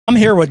I'm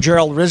here with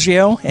Gerald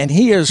Rizzo, and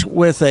he is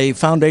with a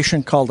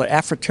foundation called the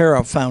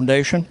Afriterra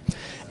Foundation,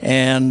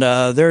 and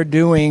they're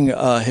doing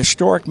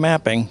historic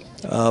mapping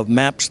of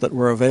maps that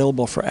were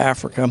available for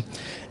Africa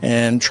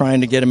and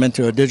trying to get them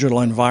into a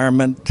digital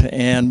environment.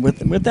 And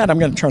with that, I'm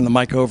going to turn the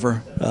mic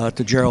over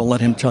to Gerald and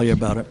let him tell you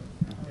about it.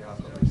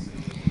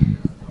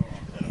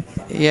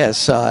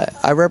 Yes,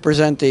 I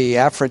represent the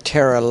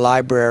Afriterra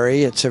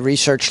Library. It's a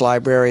research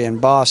library in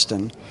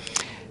Boston.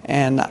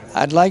 And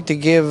I'd like to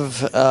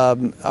give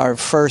our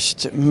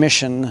first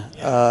mission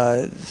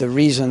the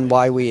reason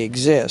why we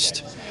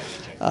exist.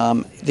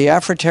 The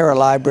Afriterra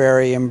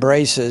Library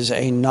embraces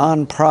a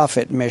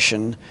nonprofit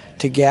mission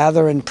to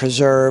gather and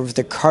preserve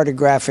the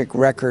cartographic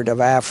record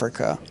of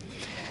Africa,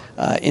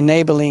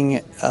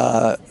 enabling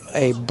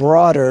a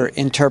broader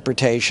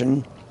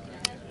interpretation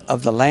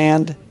of the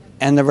land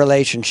and the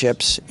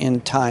relationships in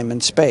time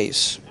and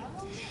space.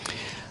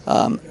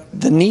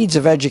 The needs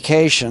of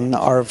education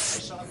are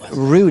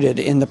rooted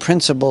in the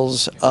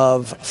principles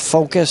of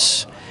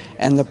focus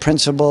and the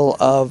principle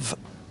of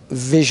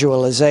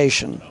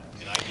visualization.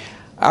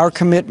 Our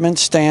commitment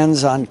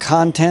stands on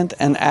content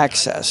and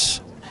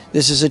access.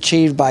 This is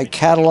achieved by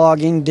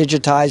cataloging,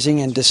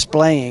 digitizing, and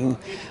displaying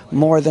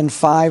more than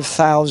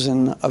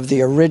 5,000 of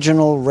the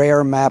original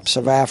rare maps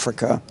of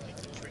Africa.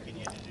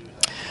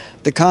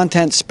 The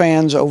content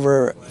spans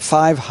over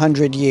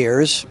 500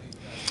 years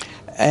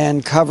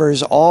and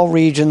covers all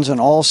regions and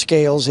all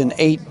scales in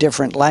 8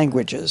 different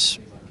languages.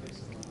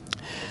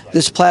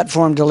 This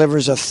platform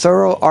delivers a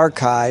thorough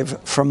archive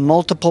from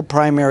multiple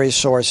primary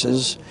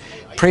sources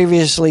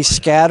previously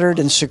scattered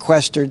and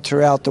sequestered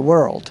throughout the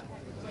world.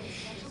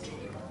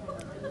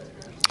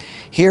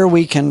 Here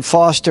we can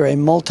foster a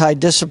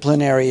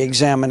multidisciplinary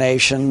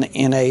examination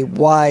in a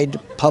wide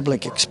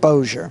public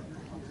exposure.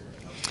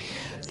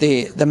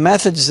 The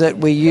methods that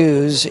we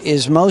use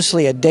is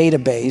mostly a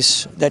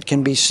database that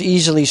can be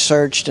easily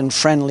searched and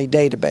friendly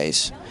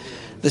database.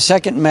 The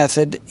second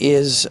method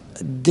is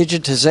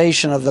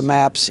digitization of the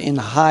maps in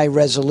high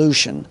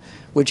resolution,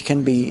 which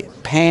can be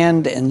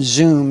panned and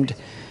zoomed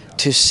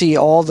to see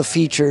all the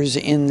features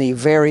in the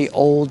very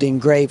old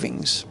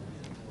engravings.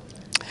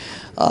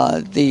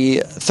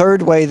 The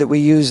third way that we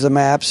use the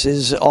maps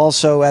is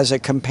also as a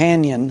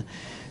companion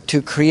to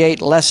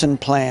create lesson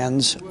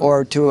plans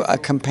or to a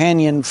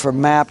companion for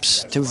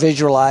maps to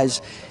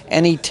visualize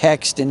any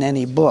text in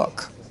any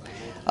book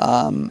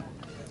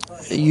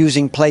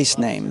using place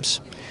names.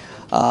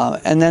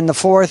 And then the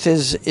fourth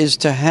is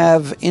to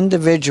have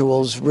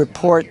individuals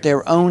report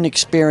their own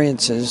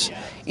experiences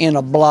in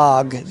a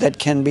blog that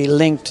can be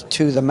linked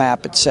to the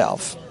map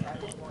itself.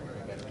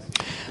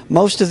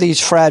 Most of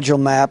these fragile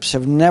maps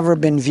have never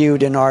been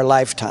viewed in our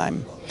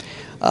lifetime.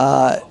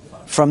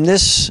 From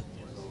this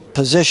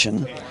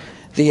position,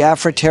 the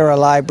Afriterra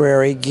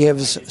Library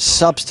gives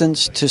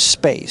substance to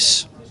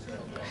space,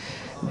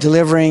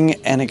 delivering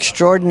an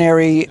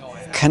extraordinary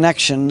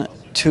connection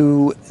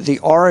to the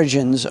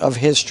origins of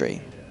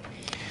history.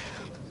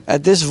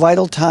 At this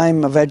vital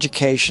time of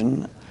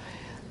education,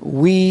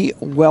 we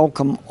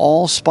welcome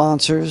all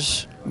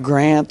sponsors,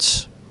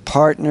 grants,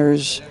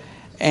 partners,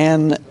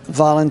 and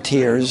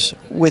volunteers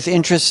with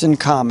interests in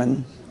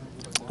common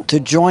to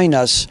join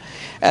us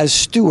as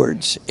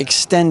stewards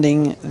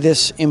extending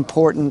this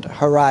important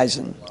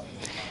horizon.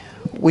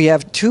 We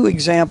have 2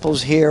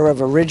 examples here of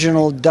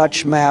original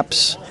Dutch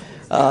maps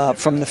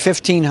from the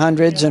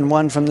 1500s and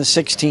one from the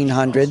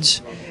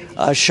 1600s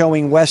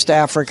showing West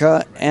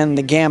Africa and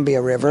the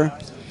Gambia River.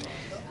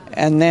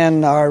 And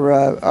then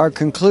our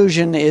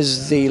conclusion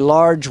is the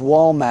large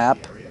wall map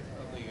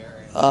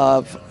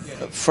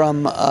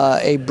from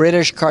a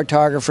British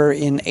cartographer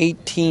in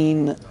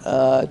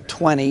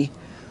 1820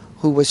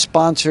 who was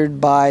sponsored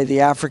by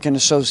the African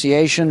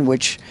Association,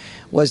 which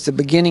was the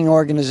beginning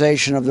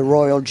organization of the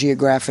Royal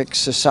Geographic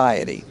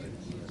Society.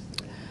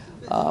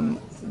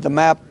 The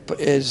map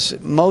is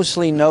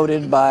mostly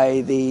noted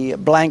by the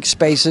blank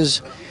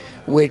spaces,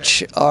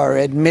 which are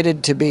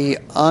admitted to be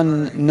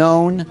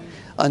unknown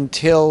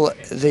until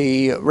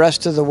the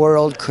rest of the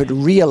world could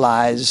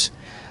realize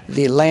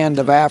the land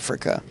of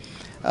Africa.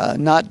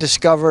 Not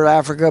discover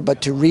Africa,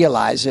 but to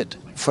realize it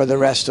for the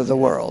rest of the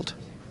world.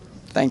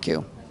 Thank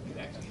you.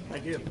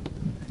 Thank you.